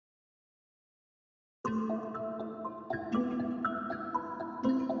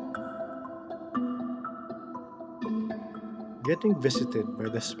Getting visited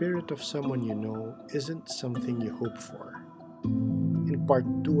by the spirit of someone you know isn't something you hope for. In part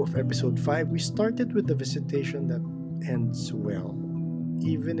 2 of episode 5, we started with the visitation that ends well,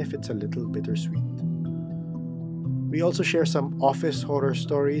 even if it's a little bittersweet. We also share some office horror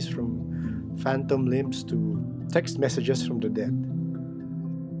stories from phantom limbs to text messages from the dead.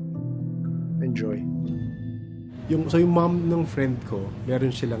 Enjoy. Yung mom ng friend ko, meron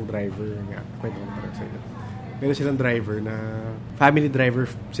silang driver nga. Kwento ko para sa inyo. Meron silang driver na family driver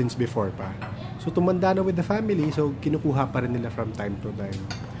since before pa. So tumanda na with the family, so kinukuha pa rin nila from time to time.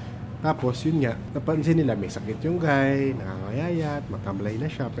 Tapos yun nga, napansin nila may sakit yung guy, nakangayayat, matamlay na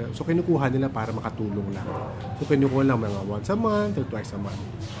siya. So kinukuha nila para makatulong lang. So kinukuha lang mga once a month or twice a month.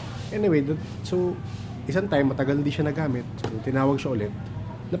 Anyway, so isang time matagal hindi siya nagamit. So tinawag siya ulit.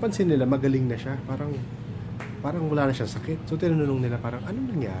 Napansin nila magaling na siya. Parang wala na siyang sakit. So tinanong nila parang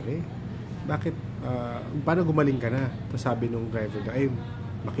anong nangyari? Bakit paano gumaling ka na? Tapos sabi nung driver na, ay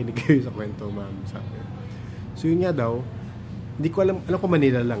makinig kayo sa kwento, ma'am, sabi. So yun nga daw, hindi ko alam ko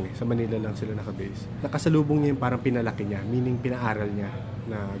Manila lang sa Manila lang sila nakabase. Nakasalubong niya yung parang pinalaki niya, meaning pinaaral niya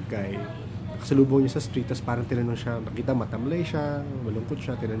na guy. Nakasalubong niya sa street, tapos parang tinanong siya, nakita matamlay siya, malungkot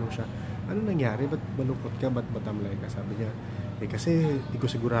siya, tinanong siya, ano nangyari? Ba't malungkot ka? Ba't matamlay ka? Sabi niya, kasi di ko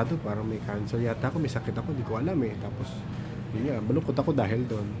sigurado, parang may cancer yata ako, may sakit ako, di ko alam Tapos, yun nga, malungkot ako dahil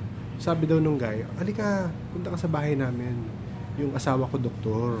doon. Sabi daw nung guy, halika, punta ka sa bahay namin. Yung asawa ko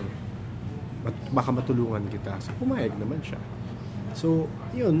doktor. Baka matulungan kita. So, pumayag naman siya. So,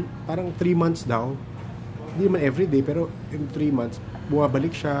 yun, parang 3 months daw. Hindi naman everyday, pero in 3 months,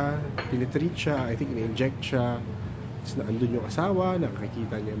 bumabalik siya, tinitreat siya, I think in-inject siya. Tapos naandun yung asawa,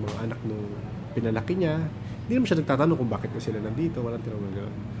 nakakita niya yung mga anak nung pinalaki niya. Hindi naman siya nagtatanong kung bakit na sila nandito, walang tinanong na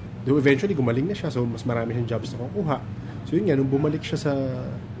gano'n. Though eventually, gumaling na siya, so mas marami siyang jobs na kukuha. So yun nga, nung bumalik siya sa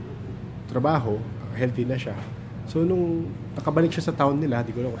trabaho, healthy na siya. So nung nakabalik siya sa town nila,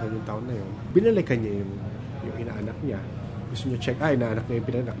 di ko alam kung saan yung town na yun, binalikan niya yung inaanak niya. Gusto niya check, inaanak niya yung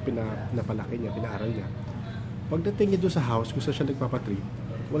pinapalaki niya, pinaaral niya. Pagdating niya doon sa house, gusto siya nagpapatreat,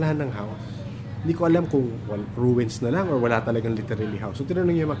 wala nang house. Hindi ko alam kung ruins na lang or wala talagang literally house. So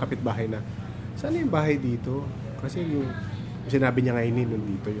tinanong niya yung mga kapitbahay na, saan yung bahay dito? Kasi yung sinabi niya ngayon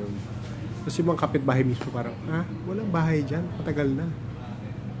nandito yun. Tapos yung mga kapitbahay mismo parang, walang bahay dyan, matagal na.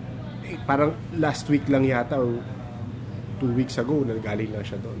 Parang last week lang yata or 2 weeks ago nagaling lang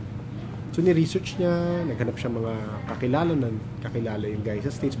siya doon. So ni-research niya, naghanap siya mga kakilala yung guy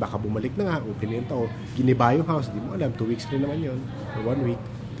sa States, baka bumalik na nga o pinenta o giniba yung house, di mo alam, 2 weeks rin naman yun or 1 week.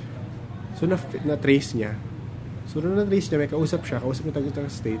 So na-trace niya. So nung na-trace niya, may kausap niya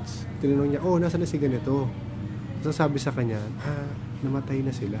taga States, tinanong niya, nasaan na si ganito? Sasabi sa kanya, namatay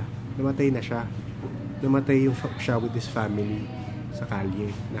na sila, namatay na siya, namatay yung siya with his family sa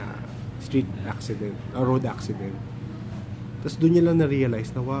kalye na street accident, road accident. Tapos doon niya lang na-realize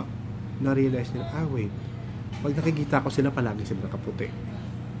niya, wait, pag nakikita ko sila palagi sila nakaputi.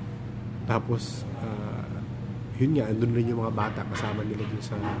 Tapos yun nga, andun rin yung mga bata kasama nila dun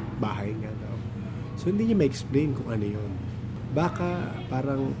sa bahay niya daw. So hindi niya ma-explain kung ano yun. Baka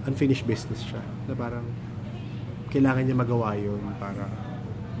parang unfinished business siya, na parang kailangan niya magawa yun para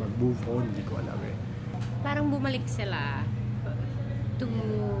mag-move on, hindi ko alam Parang bumalik sila to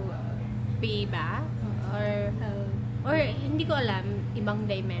pay back or hindi ko alam, ibang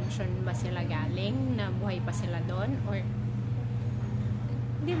dimension ba sila galing na buhay pa sila doon or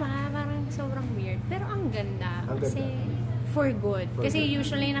di ba, parang sobrang weird pero ang ganda kasi for good kasi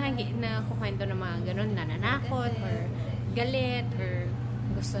usually nakukwento ng mga ganun, nananakot or galit or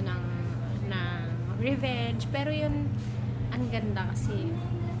gusto ng revenge, pero yun ang ganda kasi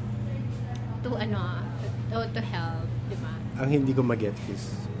to help, di ba? Ang hindi ko mag-get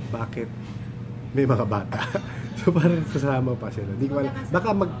is bakit may mga bata. So parang kasama pa sila. Hindi ko alam.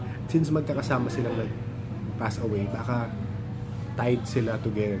 Baka since magkakasama silang nag-pass away, baka tied sila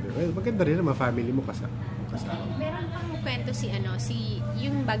together. Well, maganda rin naman family mo kasama. Meron pang kwento si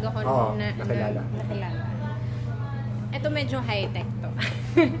yung bago ko nakilala. Ito medyo high-tech to.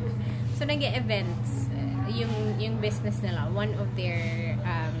 So nag-events yung business nila, one of their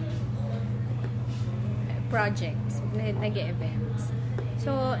projects, nag-events.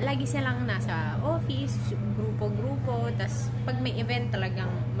 So, lagi silang nasa office, grupo-grupo, tas pag may event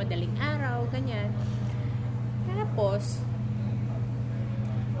talagang madaling araw, ganyan. Tapos,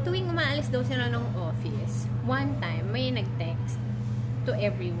 tuwing umaalis daw sila ng office, one time, may nag-text to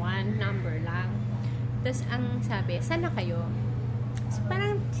everyone, number lang. Tas ang sabi, sana kayo? So,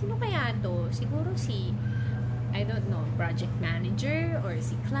 parang, sino kaya to? Siguro si, I don't know, project manager or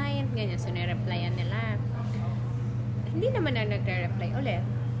si client, ganyan. So, nireplyan nila. Hindi naman na nagre-reply ulit.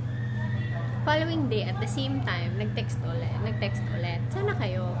 following day, at the same time, nag-text ulit. Sana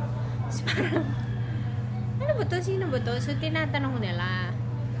kayo. So, parang, ano ba to? Sino ba to? So, tinatanong nila.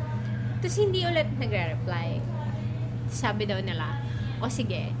 Tapos, hindi ulit nagre-reply. Sabi daw nila, o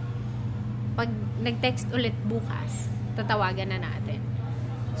sige, pag nag-text ulit bukas, tatawagan na natin.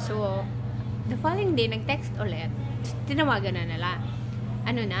 So, the following day, nag-text ulit, tinawagan na nila.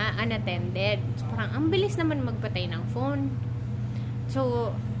 Ano na, unattended. So, parang, ang bilis naman magpatay ng phone.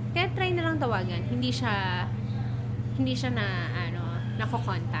 So, kaya try na lang tawagan. Hindi siya na,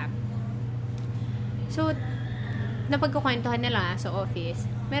 nako-contact. So, napagkukwentuhan nila sa office,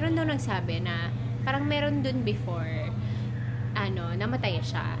 meron daw nagsabi na, parang meron dun before, namatay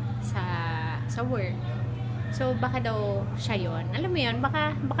siya sa work. So, baka daw siya yun. Alam mo yun,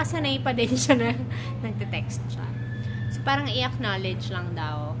 baka sanay pa din siya na nagte-text siya. So, parang i-acknowledge lang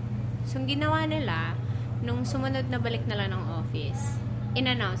daw. So, ang ginawa nila, nung sumunod na balik nila ng office,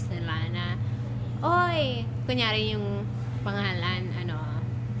 in-announce nila na, oy, kunyari yung pangalan,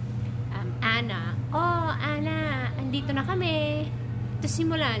 Ana. Oh, Ana, andito na kami. Tapos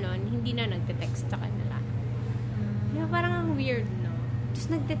simula nun, hindi na nagte-text sa kanila. Yung parang ang weird, no? Tapos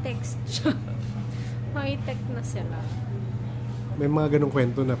nagte-text siya. High-tech na sila. May mga ganong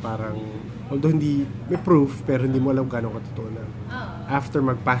kwento na parang, although hindi, may proof, pero hindi mo alam gano'ng katotoo na. After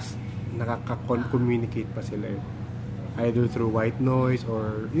mag-pass, nakaka-communicate pa sila eh. Either through white noise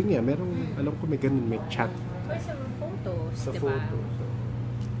or, yun nga, merong, alam ko may ganun, may chat. Or sa photos, Sa diba? photos. So.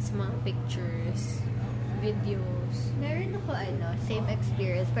 Sa mga pictures, videos. Meron ako, same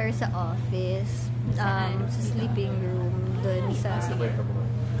experience, pero sa office, Saan? sa sleeping room, dun sa...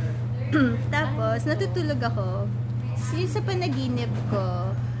 Tapos, natutulog ako. Yung sa panaginip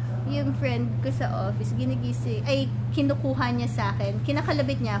ko, yung friend ko sa office, ginigising, kinukuha niya sa akin,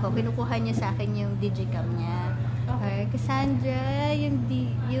 kinakalabit niya ako, kinukuha niya sa akin yung digicam niya. Okay, Cassandra, yung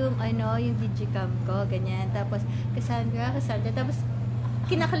digicam ko, ganyan. Tapos, Cassandra, tapos,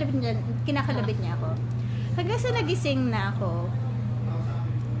 kinakalabit niya ako. Hanggang sa nagising na ako,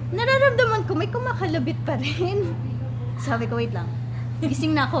 nararamdaman ko, may kumakalabit pa rin. Sabi ko, wait lang.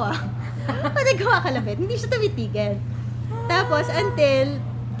 Gising na ako Pwede kumakalabit. Hindi siya tumitigil. Tapos, until,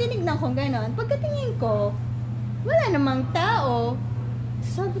 tinignan ko gano'n. Pagkatingin ko, wala namang tao.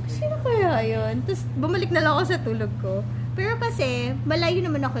 Sabi ko, sino kaya yun? Tapos, bumalik na lang ako sa tulog ko. Pero kasi, malayo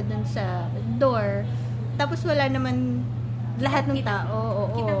naman ako dun sa door. Tapos, wala naman lahat ng tao.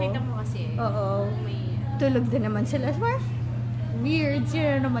 Oo. Kita mo kasi. Oo. Tulog din naman sila. Weird.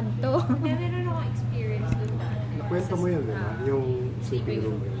 Sino naman to? Meron akong experience dun ba? Nakwento mo yun, diba? Yung sleeping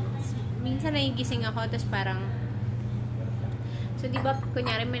room. Minsan nagigising ako, tapos parang, so di ba,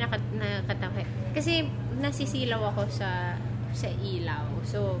 kunyari may nakatabi. Kasi nasisilaw ako sa ilaw.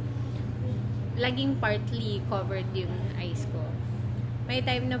 So, laging partly covered yung eyes ko. May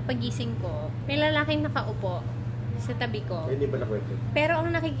time na pagising ko, may lalaking nakaupo sa tabi ko. Hindi ba nakwento? Pero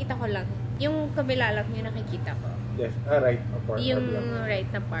ang nakikita ko lang, yung kabila lang yung nakikita ko. Yes. Right. Apart. Yung right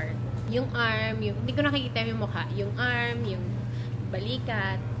na part. Yung arm, hindi ko nakikita yung mukha. Yung arm, yung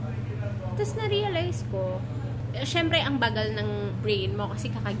balikat. Tapos na-realize ko, syempre ang bagal ng brain mo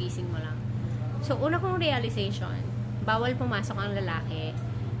kasi kakagising mo lang. So, una kong realization, bawal pumasok ang lalaki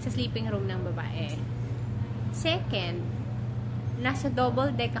sa sleeping room ng babae. Second, nasa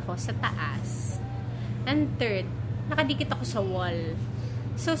double deck ako sa taas. And third, nakadikit ako sa wall.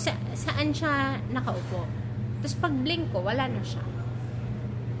 So, saan siya nakaupo? Tapos pag blink ko, wala na siya.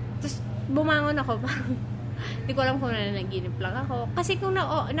 Tapos bumangon ako, parang hindi ko alam kung nanaginip lang ako. Kasi kung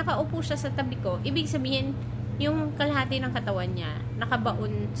nakaupo siya sa tabi ko, ibig sabihin, yung kalahati ng katawan niya,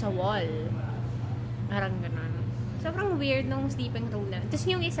 nakabaon sa wall. Parang gano'n. Sobrang weird nung sleeping room na. Tapos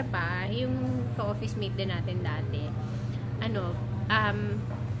yung isa pa, yung ka-office mate din natin dati,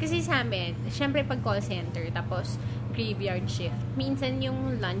 kasi sa amin, syempre pag call center, tapos graveyard shift, minsan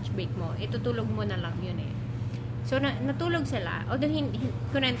yung lunch break mo, itutulog mo na lang yun eh. So, natulog sila. Although,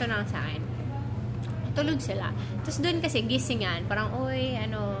 kunento na lang sa akin. Natulog sila. Tapos, doon kasi gisingan. Parang,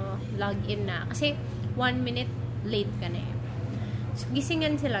 log in na. Kasi, 1 minute late ka na eh. So,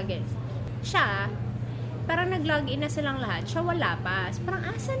 gisingan sila, guys. Siya, parang nag-log in na silang lahat. Siya, wala pa. So, parang,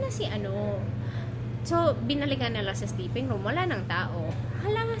 asa na si So, binalikan nila sa sleeping room. Wala nang tao.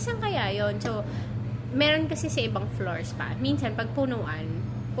 Hala, saan kaya yun? So, meron kasi sa ibang floors pa. Minsan, pag punuan,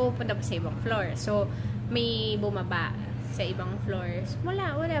 pupunta pa sa ibang floor. So, may bumaba sa ibang floors.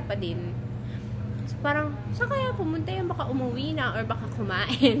 Wala pa din. So, parang, saan kaya pumunta yun? Baka umuwi na or baka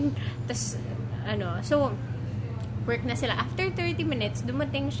kumain. Tapos, so, work na sila. After 30 minutes,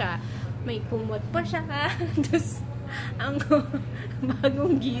 dumating siya. May kumot pa siya. Tapos, ang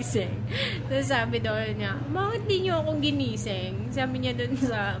bagong gising. Tapos sabi daw niya, bakit di niyo ako ginising? Sabi niya dun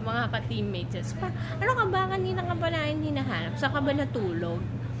sa mga ka-teammates. Ano ka ba? Kanina ka ba na hinahanap? Saan ka ba natulog?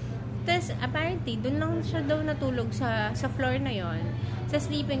 Tapos apparently, dun lang siya daw natulog sa floor na yon, sa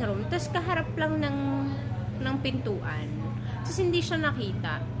sleeping room. Tapos kaharap lang ng pintuan. Tapos hindi siya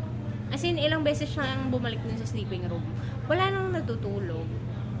nakita. As in, ilang beses siyang bumalik dun sa sleeping room. Wala nang natutulog.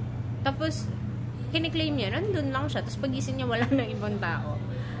 Tapos, kiniklaim niya, nandun lang siya. Tapos pagising niya, wala nang ibang tao.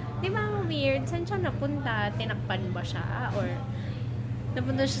 Di ba weird? Saan siya napunta? Tinakpan ba siya? Or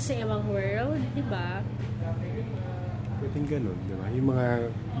napunta siya sa ibang world? Di ba? Pwedeng ganun, di ba? Yung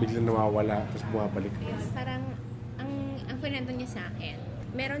mga biglang nawawala, tapos bumabalik. Yes, parang, ang kwento niya sa akin,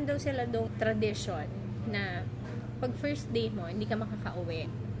 meron daw sila daw tradition na pag first day mo, hindi ka makakauwi.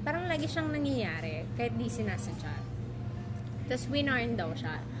 Parang lagi siyang nangyayari, kahit di sinasadya. Tapos winarn daw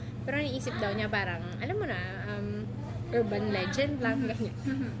siya. Pero naisip daw niya parang, alam mo na, urban legend lang, ganyan.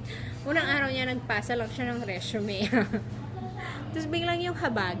 Unang araw niya, nagpasa lang siya ng resume. Tapos biglang yung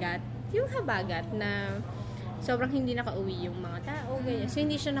habagat na sobrang hindi nakauwi yung mga tao, ganyan. So,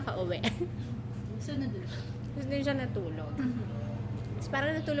 hindi siya nakauwi. So, nandun siya. Tapos doon siya natulog. Tapos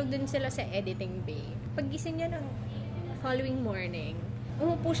parang natulog din sila sa editing bay. Paggising niya ng following morning,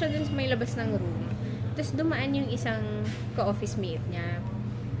 umupo siya dun sa may labas ng room. Tapos dumaan yung isang ka-office mate niya.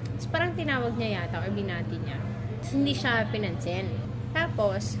 Tapos parang tinawag niya yata or binati niya. Tapos hindi siya pinansin.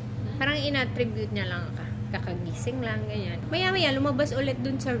 Tapos, parang inattribute niya lang kakagising lang, ganyan. Maya-maya, lumabas ulit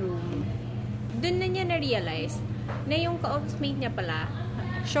dun sa room. Dun na niya na-realize na yung ka-office mate niya pala,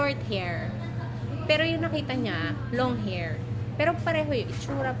 short hair. Pero yung nakita niya, long hair. Pero pareho yung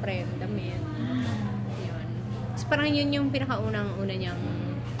itsura, damit. Yun. Tapos parang yun yung pinakaunang-una niyang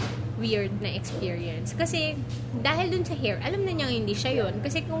weird na experience. Kasi, dahil dun sa hair, alam na niyang hindi siya yun.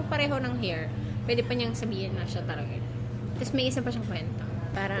 Kasi kung pareho ng hair, pwede pa niyang sabihin na siya talaga. Tapos may isa pa siyang kwento.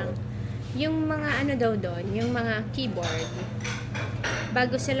 Parang, yung mga ano daw doon, yung mga keyboard,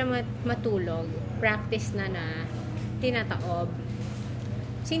 bago sila matulog, practice na tinataob.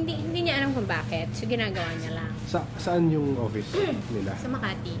 So, hindi niya alam kung bakit. So, ginagawa niya lang. Saan yung office nila? Sa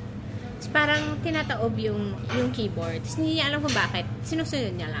Makati. So, parang tinataob yung keyboard. Tapos, hindi niya alam kung bakit.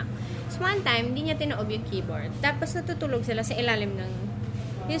 Sinusunod niya lang. So, one time, hindi niya tinaob yung keyboard. Tapos, natutulog sila sa ilalim ng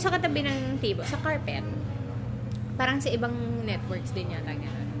yung sa katabi ng table, sa carpet. Parang sa ibang networks din yata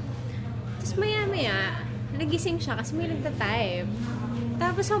gano'n. Tapos maya-maya, nagising siya kasi may nagta-type.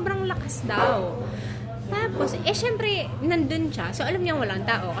 Tapos sobrang lakas daw. Tapos, syempre, nandun siya. So, alam niya walang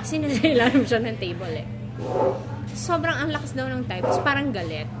tao kasi nasa ilalim siya ng table Sobrang ang lakas daw ng type. Tapos parang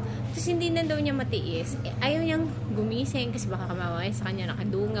galit. Tapos hindi na daw niya matiis. Ayaw niyang gumising kasi baka kamaway sa kanya,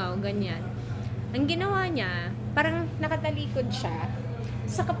 nakadungaw, ganyan. Ang ginawa niya, parang nakatalikod siya.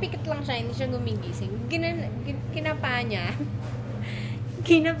 Sa kapikit lang siya, hindi siya gumigising. Kinapa niya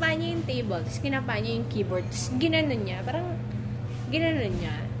yung table, tapos kinapa niya yung keyboard, tapos ginanon niya,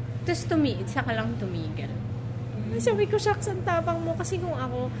 tapos saka lang tumigil. Sabi ko, shucks, ang tapang mo, kasi kung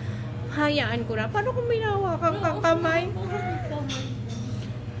ako, hayaan ko na, paano kung may nawakan kang kamay?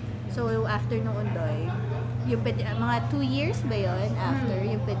 So, after nung Undoy, yung mga 2 years ba yun? After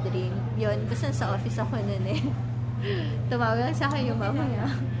yung pedring, yun, basta sa office ako nun tumawag lang sa akin yung mama niya.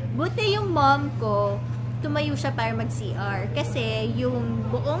 Buti yung mom ko, tumayo siya para mag-CR. Kasi yung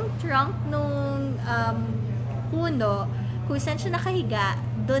buong trunk nung puno, kung saan siya nakahiga,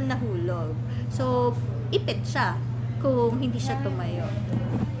 doon nahulog. So, ipit siya kung hindi siya tumayo.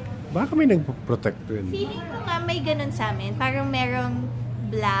 Baka may nagpo-protect din. Feeling ko nga may ganun sa amin. Parang merong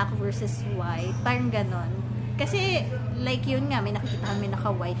black versus white. Parang ganun. Kasi, like yun nga, may nakikita kami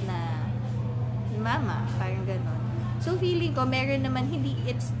naka-white na mama. Parang ganun. So, feeling ko, meron naman, hindi,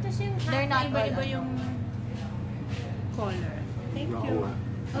 they're not iba-iba yung color. Thank you.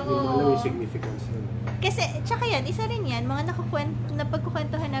 Hindi mo alam yung significance nun. Kasi, tsaka yan, isa rin yan, mga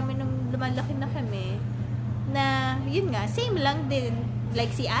napagkukwentuhan namin nung lumalaki na kami, na, yun nga, same lang din.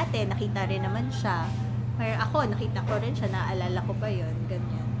 Like si ate, nakita rin naman siya. Pero ako, nakita ko rin siya, naalala ko pa yun,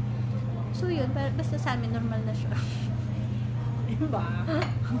 ganyan. So, yun, basta sa amin, normal na siya. Ba?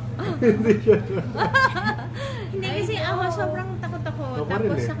 Hindi siya. Hindi kasi ako sobrang takot ako.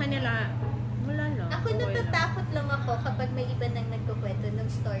 Tapos sa kanila, wala lang. Ako natatakot lang ako kapag may iba nang nagkukwento ng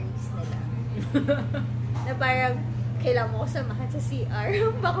stories nila. Na parang, kailangan mo ko samahan sa CR.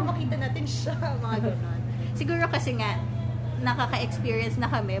 Baka makita natin siya. Mga ganon. Siguro kasi nga, nakaka-experience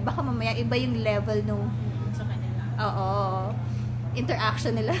na kami. Baka mamaya iba yung level nung sa kanila. Oo.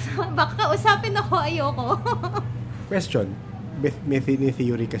 Interaction nila. Baka kausapin ako, ayoko. Question. May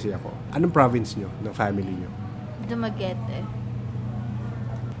theory kasi ako. Anong province nyo ng family nyo? Dumaguete.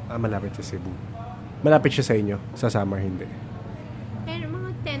 Malapit sa Cebu. Malapit siya sa inyo? Sa summer, hindi? Pero mga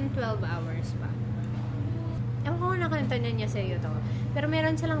 10 12 hours pa. Ewan ko kung nakanta na niya sa iyo to. Pero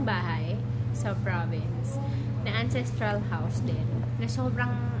meron silang bahay sa province na ancestral house din. Na sobrang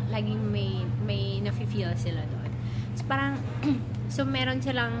laging may nafe-feel sila doon. So parang, so meron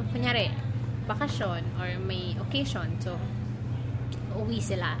silang, kunyari, bakasyon or may occasion. So, uwi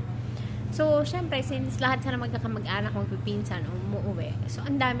sila. So, syempre, since lahat sila magkakamag-anak, magpipinsan, umuwi. So,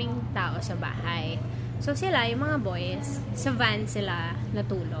 ang daming tao sa bahay. So, sila, yung mga boys, sa van sila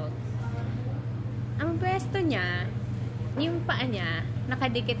natulog. Ang pwesto niya, yung paa niya,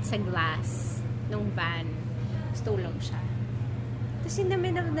 nakadikit sa glass ng van. Tapos tulog siya. Tapos in the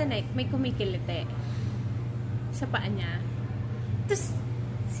middle of the night, may kumikiliti sa paa niya. Tapos,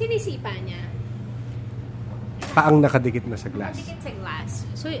 sinisipa niya. Paang nakadikit na sa glass. Nakadikit sa glass.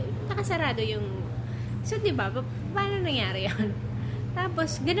 So, nakasarado yung... So, di ba? Paano nangyari yun?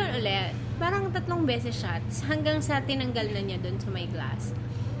 Tapos, ganun ulit. Parang 3 beses siya. Tapos, hanggang sa tinanggal na niya dun sa may glass.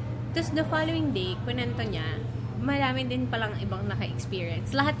 Tapos, the following day, kunento niya, marami din palang ibang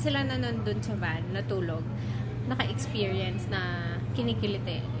naka-experience. Lahat sila na nandun sa van, natulog, naka-experience na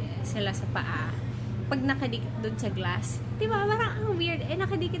kinikiliti sila sa paa. Pag nakadikit dun sa glass, di ba? Parang ang weird.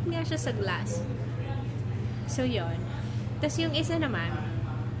 Nakadikit nga siya sa glass. So, yun. Tapos, yung isa naman,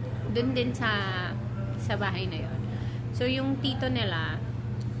 dun din sa bahay na yun. So, yung tito nila,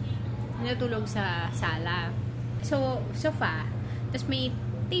 natulog sa sala. So, sofa. Tapos, may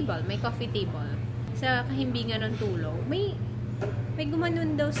table, may coffee table. Sa kahimbingan ng tulog, may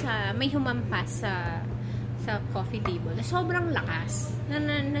gumanon daw may humampas sa coffee table na sobrang lakas na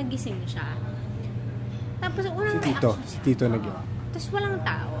nagising siya. Tapos unang Si Tito nag-yun. Tapos walang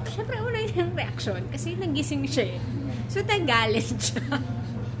tao. Siyempre una yung reaction kasi nagising siya. So nagalit siya.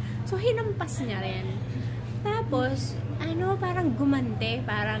 So hinampas niya rin. Tapos parang gumante,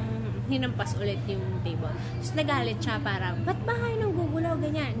 parang hinampas ulit yung table. Tapos nagalit siya parang, ba't ba kayo nang gugulaw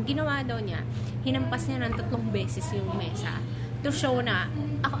ganyan? Ginawa daw niya, hinampas niya ng 3 beses yung mesa to show na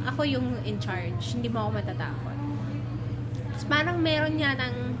ako yung in charge, hindi mo ako matatakot. Tapos parang meron niya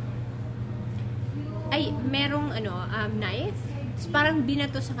merong knife, tapos parang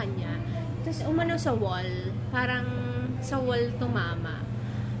binato sa kanya, tapos umano sa wall, parang sa wall tumama.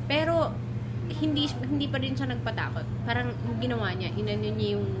 Pero hindi pa rin siya nagpatakot. Parang ginawa niya, inano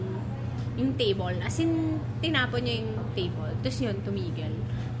niya yung table. As in, tinapon niya yung table. Tapos yun, tumigil.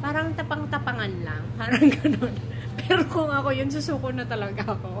 Parang tapang-tapangan lang. Parang ganun. Pero kung ako yun, susuko na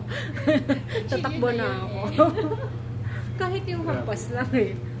talaga ako. Tatakbo na ako. Kahit yung hampas lang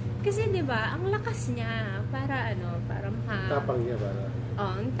eh. Kasi diba, ang lakas niya. Para Tapang niya para.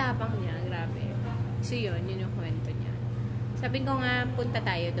 ang tapang niya. Grabe. So yun yung kwento niya. Sabi ko nga, punta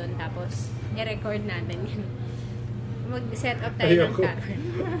tayo doon. Tapos, i-record natin yun. Mag-set up tayo ng camera.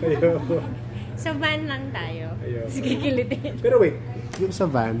 Ayoko. Sa van lang tayo. Ayoko. Tapos kikilitin. Pero wait, yung sa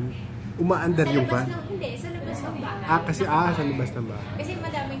van, umaandar yung van? Hindi, sa labas ng bahay. Kasi sa labas ng bahay. Kasi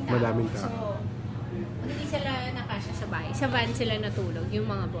madaming tao. Madaming tao. So, hindi sila nakasya sa bahay. Sa van sila natulog, yung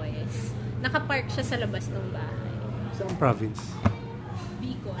mga boys. Nakapark siya sa labas ng bahay. Saan province?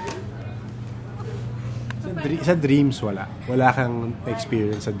 Bicol. Sa Dreams, wala. Wala kang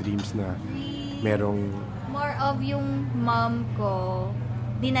experience sa Dreams na merong... More of yung mom ko,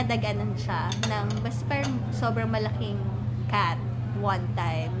 dinadaganan siya ng basta parang sobrang malaking cat one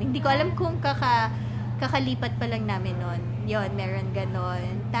time. Hindi ko alam kung kakalipat pa lang namin nun. Yun, meron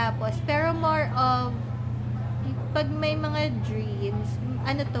ganon. Tapos, pero more of pag may mga dreams,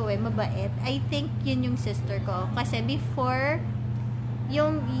 mabait. I think yun yung sister ko. Kasi before,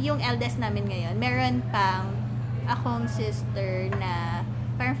 yung eldest namin ngayon, meron pang akong sister na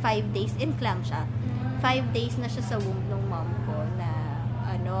parang 5 days in clam siya. 5 days na siya sa womb ng mom ko na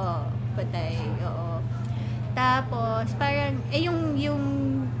patay. Oo. Tapos parang yung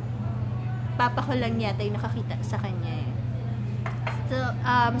papa ko lang yata yung nakakita sa kanya. So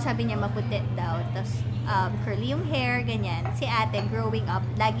sabi niya maputi daw. Tapos curly yung hair, ganyan. Si ate growing up,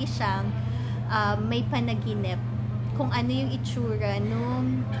 lagi siyang may panaginip kung ano yung itsura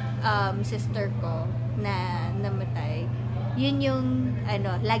nung sister ko na namatay. Yun yung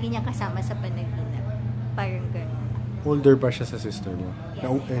lagi niya kasama sa panaginip. Parang gano'n. Older pa siya sa sister mo? Yes.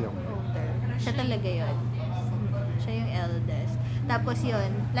 Older. Siya talaga yun. Siya yung eldest. Tapos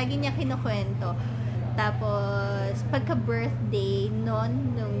yun, lagi niya kinukwento. Tapos, pagka-birthday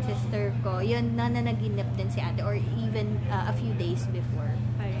nung sister ko, yun, nanaginip din si ate or even a few days before.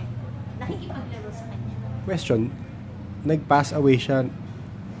 Parang nakikipaglaro sa kanya. Question, nag-pass away siya,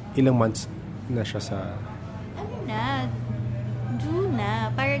 ilang months na siya sa... June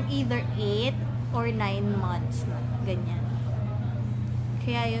na. Parang either 8 or 9 months na. Ganyan.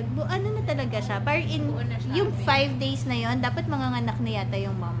 Kaya yun, ano na talaga siya. Parang yung 5 days na yon dapat manganganak na yata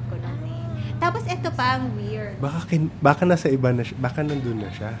yung mom ko nun eh. Tapos ito pa ang weird. Baka nasa iba na siya. Baka nandun na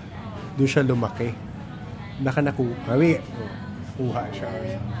siya. Doon siya lumaki. Baka nakuha siya.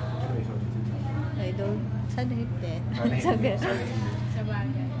 I don't, sana hindi. Sa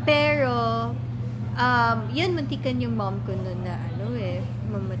bagay. Pero, yun, muntikan yung mom ko nun na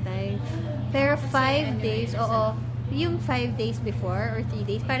mamatay. Pero 5 days, yung 5 days before or 3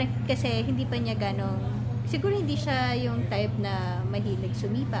 days, parang kasi hindi pa niya siguro hindi siya yung type na mahilig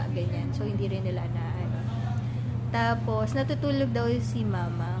sumipa, ganyan. So, hindi rin nila na Tapos, natutulog daw si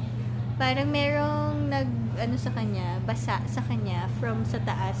mama. Parang merong sa kanya, basa sa kanya from sa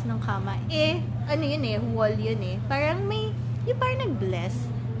taas ng kama. Wall yun eh. Parang parang nag-bless.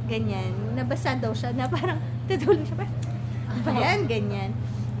 Ganyan. Nabasa daw siya na parang tutulog siya. Parang, ba yan? Ganyan.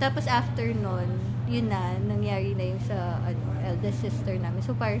 Tapos after nun, yun na, nangyari na yung sa eldest sister namin.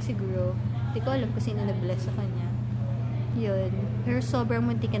 So parang siguro, di ko alam kung sino nag-bless sa kanya. Yun. Pero sobrang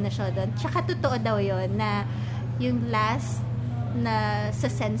muntikan na siya doon. Tsaka totoo daw yun na yung last na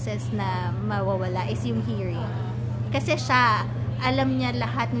sa senses na mawawala is yung hearing. Kasi siya, alam niya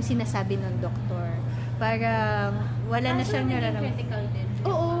lahat ng sinasabi ng doktor. Parang wala na siyang nararamdaman. Critical din.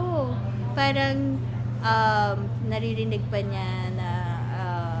 Oo. Parang naririnig pa niya na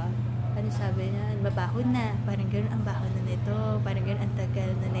sabi niya, mabaho na. Parang gano'n ang baho na nito. Parang gano'n ang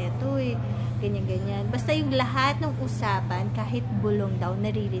tagal na nito eh. Ganyan-ganyan. Basta yung lahat ng usapan, kahit bulong daw,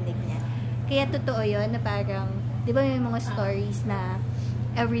 naririnig niya. Kaya totoo yun na parang, di ba may mga stories na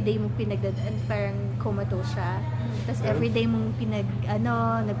everyday mong parang comatose siya. Tapos everyday mong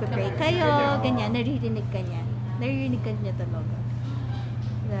nagpe-pray kayo, ganyan, naririnig ka niya. Naririnig ka niya talaga.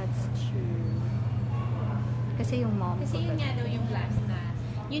 That's true. Kasi yung mom Kasi yun nga daw yung last na,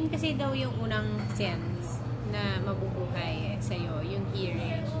 yun kasi daw yung unang sense na mabubuhay sa'yo, yung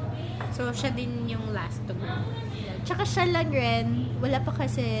hearing. So, siya din yung last to go. Tsaka siya lang rin, wala pa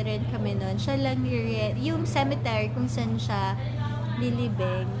kasi rin kami nun, siya lang yung cemetery kung saan siya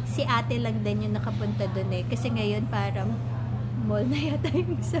nilibing, si ate lang din yung nakapunta dun eh. Kasi ngayon parang mall na yata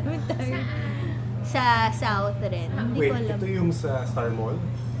yung cemetery. Sa South rin. Hindi ko alam. Ito yung sa Star Mall?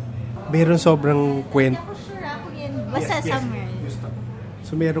 Meron sobrang kwento. Hindi ako sure ako yun. Basta somewhere.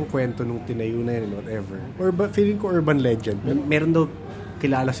 So, merong kwento nung tinayo na yun, whatever. Feeling ko urban legend. Meron daw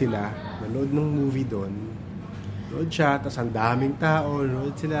kilala sila, nanood ng movie doon. Nood siya, tapos ang daming tao,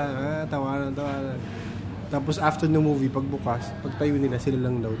 nood sila, tawanan. Tapos after ng movie, pagbukas, pagtayo nila, sila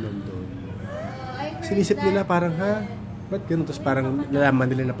lang daw nandun. Sinisip nila parang, ba't ganun? Tapos parang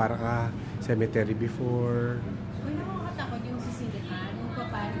nalaman nila na parang, cemetery before. Uy, nakakatakot yung sisilihan. Yung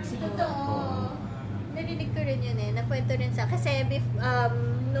paparig siguro. Totoo. Narinig ko rin yun eh. Nakwento rin sa... Kasi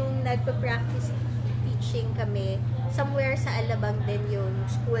nung nagpa-practice teaching kami, somewhere sa Alabang din yung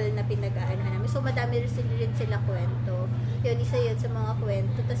school na pinag-aanahan namin. So, madami rin sila kwento. Yun, isa yun sa mga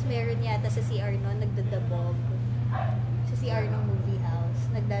kwento. Tapos meron yata sa CR noon, nagdadabog. Sa CR ng movie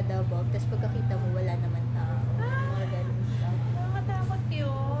house, nagdadabog. Tapos pagkakita mo, wala naman tao. Mga ganun stuff. Nakakatakot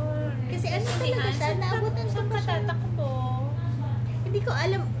yun. Kasi ano talaga siya, naabutan ko pa siya. Katatakbo. Hindi ko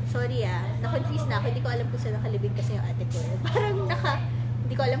alam, sorry na-confuse na ako. Hindi ko alam kung saan nakalibing kasi yung ate ko. Parang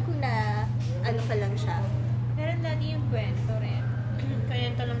hindi ko alam kung ano pa lang siya. Meron dati yung kwento rin.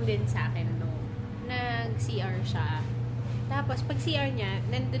 Kwento lang din sa akin, no. Nag-CR siya. Tapos, pag CR niya,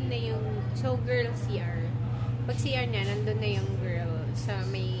 nandun na yung, so girl CR. Pag CR niya, nandun na yung girl sa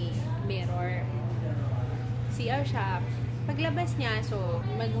may mirror. CR siya. Paglabas niya, so,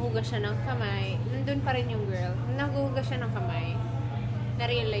 maghuhugas siya ng kamay. Nandun pa rin yung girl. Naghuhugas siya ng kamay.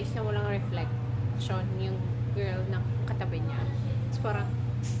 Na-realize na walang reflection yung girl na katabi niya. Tapos parang,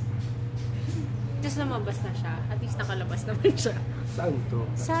 tapos lumabas na siya. At least nakalabas naman siya. Saan to?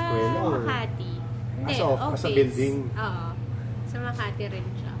 Sa eskwela or Makati. Hindi, sa building? Oo. Sa Makati rin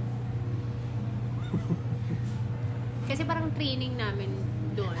siya. Kasi parang training namin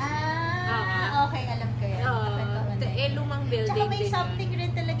doon. Okay, alam ko yan. Lumang building. Tsaka may din something yun.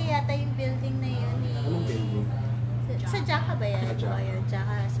 rin talaga yata yung building na yun. Anong building? Sa Jaka ba yan? Sa Jaka. Oo, yun.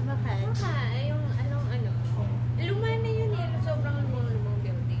 Jaka. Sa Makati. Yung luma na yun eh. Sobrang lumang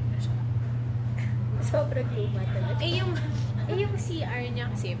building na siya. Sobrang luma talaga. yung CR niya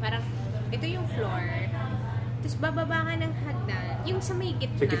kasi, parang, ito yung floor. Tapos bababa ka ng hagdan. Yung sa may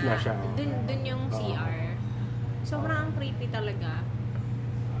gitna. Sa gitna siya. Dun yung CR. Sobrang creepy talaga.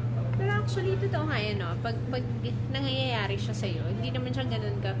 Pero actually, totoo nga yan, no? Pag nangyayari siya sa'yo, hindi naman siya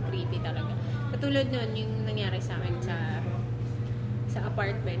ganun ka-creepy talaga. Katulad nun, yung nangyari sa akin sa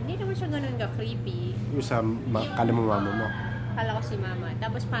apartment, hindi naman siya ganun ka-creepy. Yung sa kala mo mama mo? Kala ko si mama.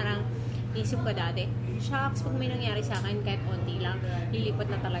 Tapos parang, isip ko dati, shucks, pag may nangyari sa akin, kahit onti lang, lilipat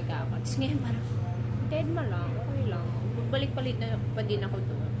na talaga ako. Tapos ngayon parang, dead ma lang, okay lang. Balik-palit na pa din ako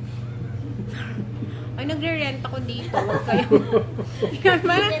doon. Ay, nagre-rent ako dito, wag kayo.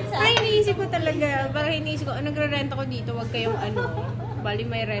 parang iniisip ko talaga, nagre-rent ako dito, wag kayong bali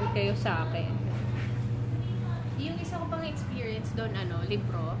may rent kayo sa akin. Yung isa ko pang experience doon,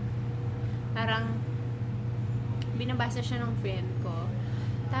 libro, parang, binabasa siya ng friend ko.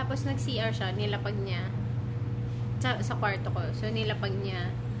 Tapos nag-CR siya, nilapag niya sa kwarto ko. So nilapag niya.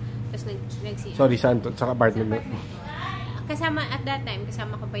 Tapos nag-CR. Sorry, saan to? Sa apartment mo? Kasama, at that time,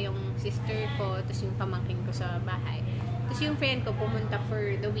 kasama ko pa yung sister ko, tapos yung pamangkin ko sa bahay. Tapos yung friend ko pumunta for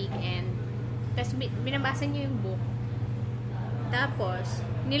the weekend. Tapos binabasa niya yung book. Tapos,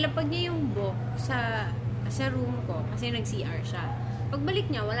 nilapag niya yung book sa room ko kasi nag-CR siya. Pagbalik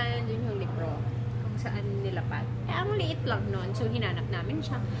niya, wala na dun yung libro saan nilapag. Ang liit lang nun. So, hinanap namin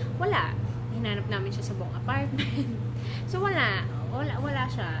siya. Wala. Hinanap namin siya sa buong apartment. So, wala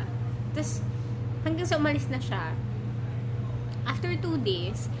siya. Tapos, hanggang sa umalis na siya, after 2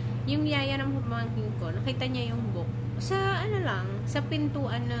 days, yung yaya ng pamangkin ko, nakita niya yung book sa, sa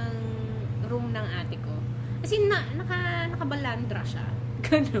pintuan ng room ng ate ko. Kasi, nakabalandra siya.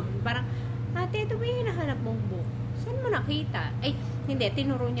 Ganun. Parang, ate, ito ba yung hinahanap mong book? Saan mo nakita? Ay, hindi,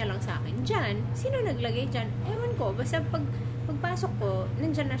 tinuro niya lang sa akin. Diyan, sino naglagay dyan? Ewan ko, basta pagpasok ko,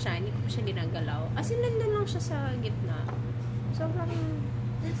 nandyan na siya, hindi ko pa siya dinagalaw. As in, nandun lang siya sa gitna. Sobrang...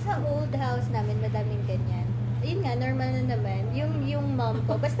 Sa old house namin, madaming ganyan. Yun nga, normal na naman. Yung mom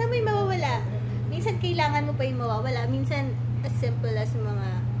ko, basta may mawawala. Minsan, kailangan mo pa yung mawawala. Minsan, as simple as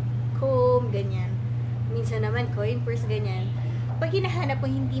mga comb, ganyan. Minsan naman, coin purse, ganyan. Pag hinahanap mo,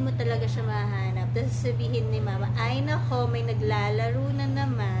 hindi mo talaga siya mahanap. Tapos sabihin ni mama, ay nako, may naglalaro na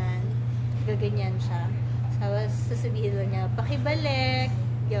naman. Gaganyan siya. Tapos sasabihin lang niya, pakibalik.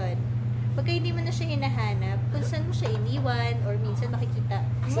 Yun. Pagka hindi mo na siya hinahanap, kung saan mo siya iniwan, or minsan makikita.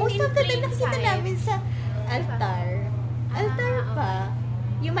 Most of the time, nakikita namin sa altar. Altar pa.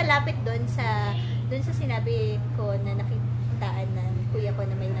 Yung malapit doon sa sinabi ko na nakitaan ng kuya ko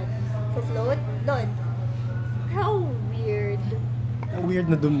na may nag-float. Doon. How weird. Ang weird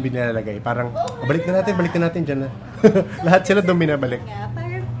na doon binalalagay. Parang, balik na natin dyan na. Lahat sila doon binabalik. Nga,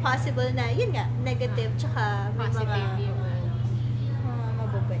 parang possible na, yun nga, negative, tsaka may Positive mga yung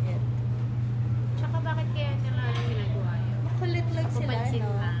mababait. Tsaka bakit kaya nila yung ginagawa yun? Makulit lang sila, Pupansin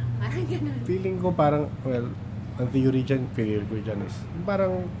no? lang. Parang ganun. Feeling ko parang, well, ang theory ko dyan is,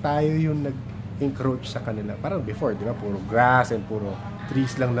 parang tayo yung nag-encroach sa kanila. Parang before, di ba? Puro grass and puro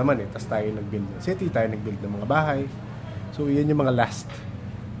trees lang naman eh. Tapos tayo nag-build ng city, tayo nag-build ng mga bahay. So, yan yung mga last.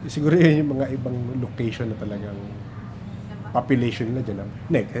 Siguro yan yung mga ibang location na talagang population nila dyan.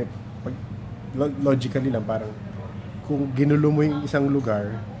 Logically lang, parang kung ginulo mo yung isang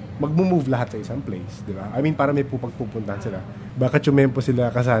lugar, mag-move lahat sa isang place, di ba? I mean, para may pagpupuntahan sila. Baka tsumempo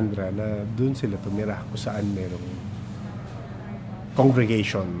sila, Cassandra, na dun sila tumira kung saan merong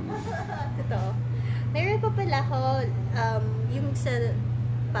congregation. Totoo. Meron pa pala ako, yung sa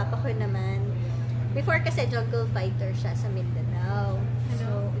papa ko naman, before kasi jungle fighter siya sa Mindanao.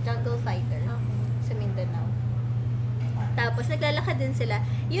 So, jungle fighter sa Mindanao. Tapos, naglalakad din sila.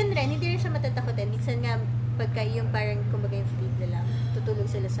 Yun rin, hindi rin siya matatakotin. Minsan nga, pagka yung parang, kumbaga yung fleet nila, tutulog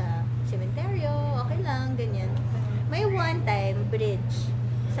sila sa sementeryo, okay lang, ganyan. May one time, bridge,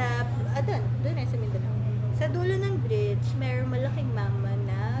 sa, doon rin sa Mindanao. Sa dulo ng bridge, mayroong malaking mama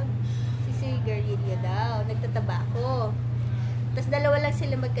na sisigarilyo daw, nagtatabako. Tapos dalawa lang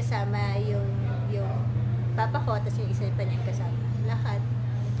sila magkasama, yung papa ko, tapos yung isa pa niyang kasama. Lakad.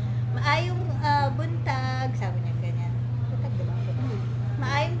 Maayong buntag, sabi niya ganyan. Buntag, diba?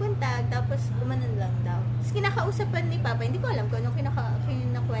 Maayong buntag, tapos umanan lang daw. Tapos kinakausapan ni papa, hindi ko alam kung anong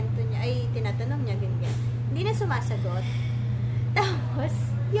kinakwento niya, ay tinatanong niya, ganyan. Hindi na sumasagot. Tapos,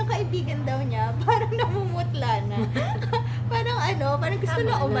 yung kaibigan daw niya, parang namumutla na. parang gusto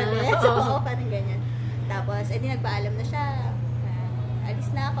na umalis. Oo, parang ganyan. Tapos, edi nagpaalam na siya.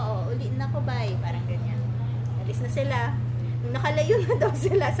 Alis na ako, uliin na ako, bye. Parang ganyan. Alis na sila. Nung nakalayo na daw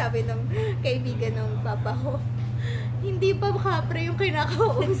sila, sabi ng kaibigan ng papa ko, hindi pa kapre yung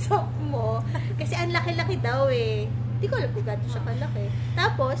kinakausap mo. Kasi ang laki-laki daw eh. Hindi ko alam kung gato siya kalaki.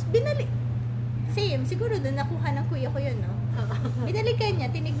 Tapos, binalik. Same, siguro doon nakuha ng kuya ko yun, no? Binalikan niya,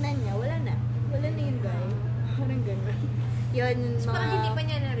 tinignan niya, wala na. Wala na yung guy. Parang gano'n. Yun, So, parang hindi pa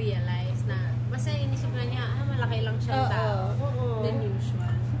niya na-realize na, basta inisip na niya, malaki lang siyang tao. Than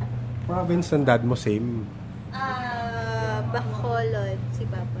usual. Province ng dad mo, same. Bacolod, si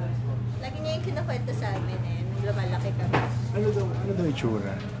Papa. Lagi niya yung kinukwento sa amin eh, nung lumalaki kami. Ano daw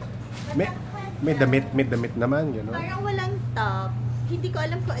itsura? May damit naman, gano'n? Parang walang top. hindi ko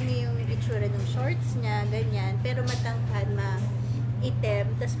alam kung ano yung itsura ng shorts niya, ganyan. Pero matangkad, itim,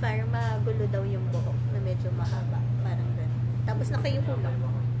 tapos parang magulo daw yung buhok na medyo mahaba. Parang gano'n. Tapos nakayuko lang.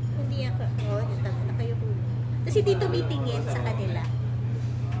 Hindi ako, nakayuko lang. Tapos hindi tumitingin sa kanila.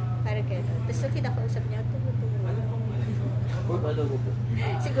 Parang gano'n. Tapos kinakausap niya, tumutungo.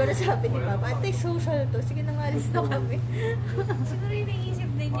 Siguro sabi ni Papa, anti-social to. Sige na, alis na kami. Siguro yung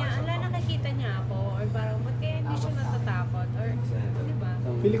naisip din niya, ala, nakakita niya ako, or parang, ba't kaya hindi siya natatakot, or, di ba?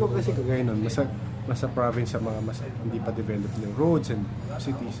 Pili ko kasi kagaya nun, nasa province sa mga mas hindi pa developed ng roads and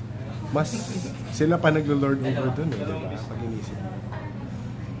cities. Mas sila pa naglo-lord over dun eh, di ba? Pag inisip.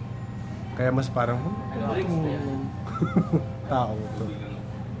 Kaya mas parang, tao to.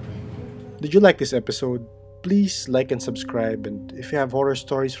 Did you like this episode? Please like and subscribe, and if you have horror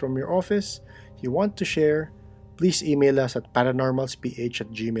stories from your office you want to share, please email us at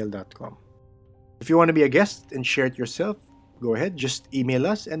paranormalsph@gmail.com. If you want to be a guest and share it yourself, go ahead, just email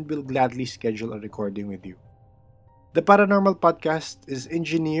us and we'll gladly schedule a recording with you. The Paranormal Podcast is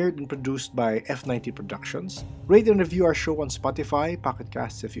engineered and produced by F90 Productions. Rate and review our show on Spotify, Pocket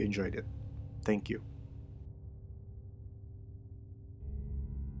Casts if you enjoyed it. Thank you.